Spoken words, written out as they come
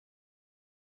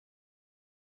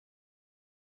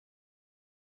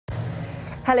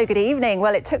Hello, good evening.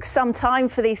 Well, it took some time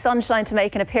for the sunshine to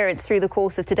make an appearance through the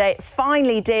course of today. It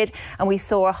finally did, and we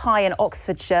saw a high in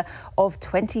Oxfordshire of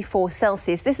 24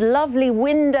 Celsius. This lovely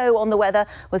window on the weather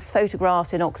was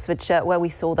photographed in Oxfordshire, where we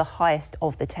saw the highest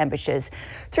of the temperatures.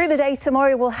 Through the day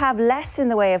tomorrow, we'll have less in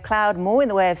the way of cloud, more in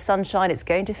the way of sunshine. It's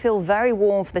going to feel very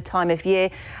warm for the time of year,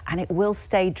 and it will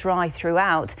stay dry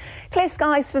throughout. Clear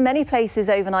skies for many places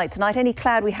overnight tonight. Any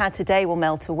cloud we had today will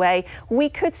melt away. We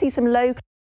could see some low cloud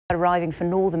arriving for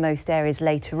northernmost areas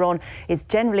later on. It's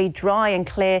generally dry and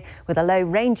clear with a low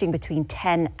ranging between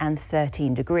 10 and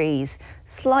 13 degrees.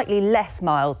 Slightly less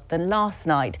mild than last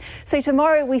night. So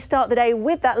tomorrow we start the day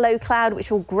with that low cloud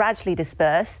which will gradually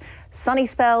disperse. Sunny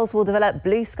spells will develop,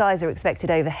 blue skies are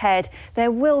expected overhead. There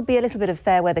will be a little bit of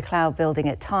fair weather cloud building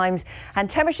at times, and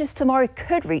temperatures tomorrow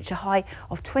could reach a high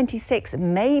of 26,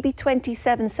 maybe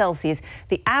 27 Celsius.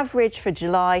 The average for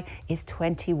July is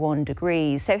 21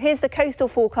 degrees. So here's the coastal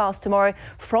forecast tomorrow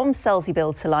from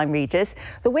Selseybill to Lyme Regis.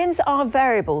 The winds are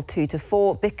variable 2 to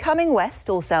 4, becoming west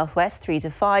or southwest 3 to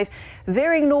 5,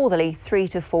 veering northerly 3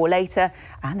 to 4 later,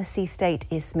 and the sea state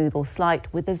is smooth or slight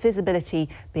with the visibility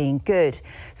being good.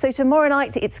 So tomorrow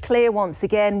night it's clear once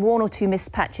again. 1 or 2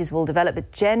 mist patches will develop,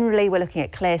 but generally we're looking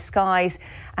at clear skies,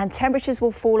 and temperatures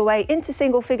will fall away into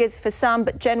single figures for some,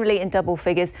 but generally in double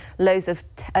figures, lows of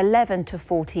 11 to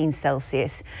 14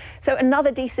 Celsius. So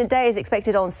another decent day is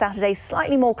expected on Saturday,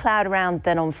 slightly more cloud around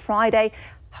than on Friday.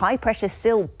 High pressure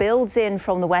still builds in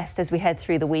from the west as we head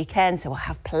through the weekend, so we'll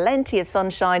have plenty of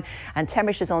sunshine, and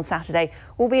temperatures on Saturday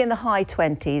will be in the high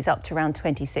 20s, up to around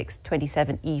 26,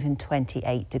 27, even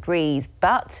 28 degrees.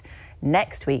 But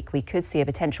next week, we could see a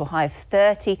potential high of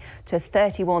 30 to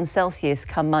 31 Celsius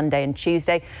come Monday and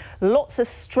Tuesday. Lots of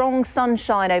strong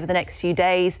sunshine over the next few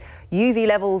days. UV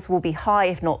levels will be high,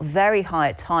 if not very high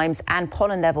at times, and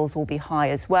pollen levels will be high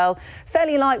as well.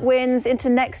 Fairly light winds into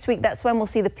next week. That's when we'll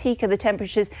see the peak of the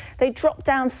temperatures. They drop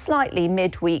down slightly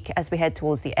midweek as we head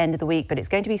towards the end of the week, but it's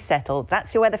going to be settled.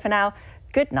 That's your weather for now.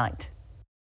 Good night.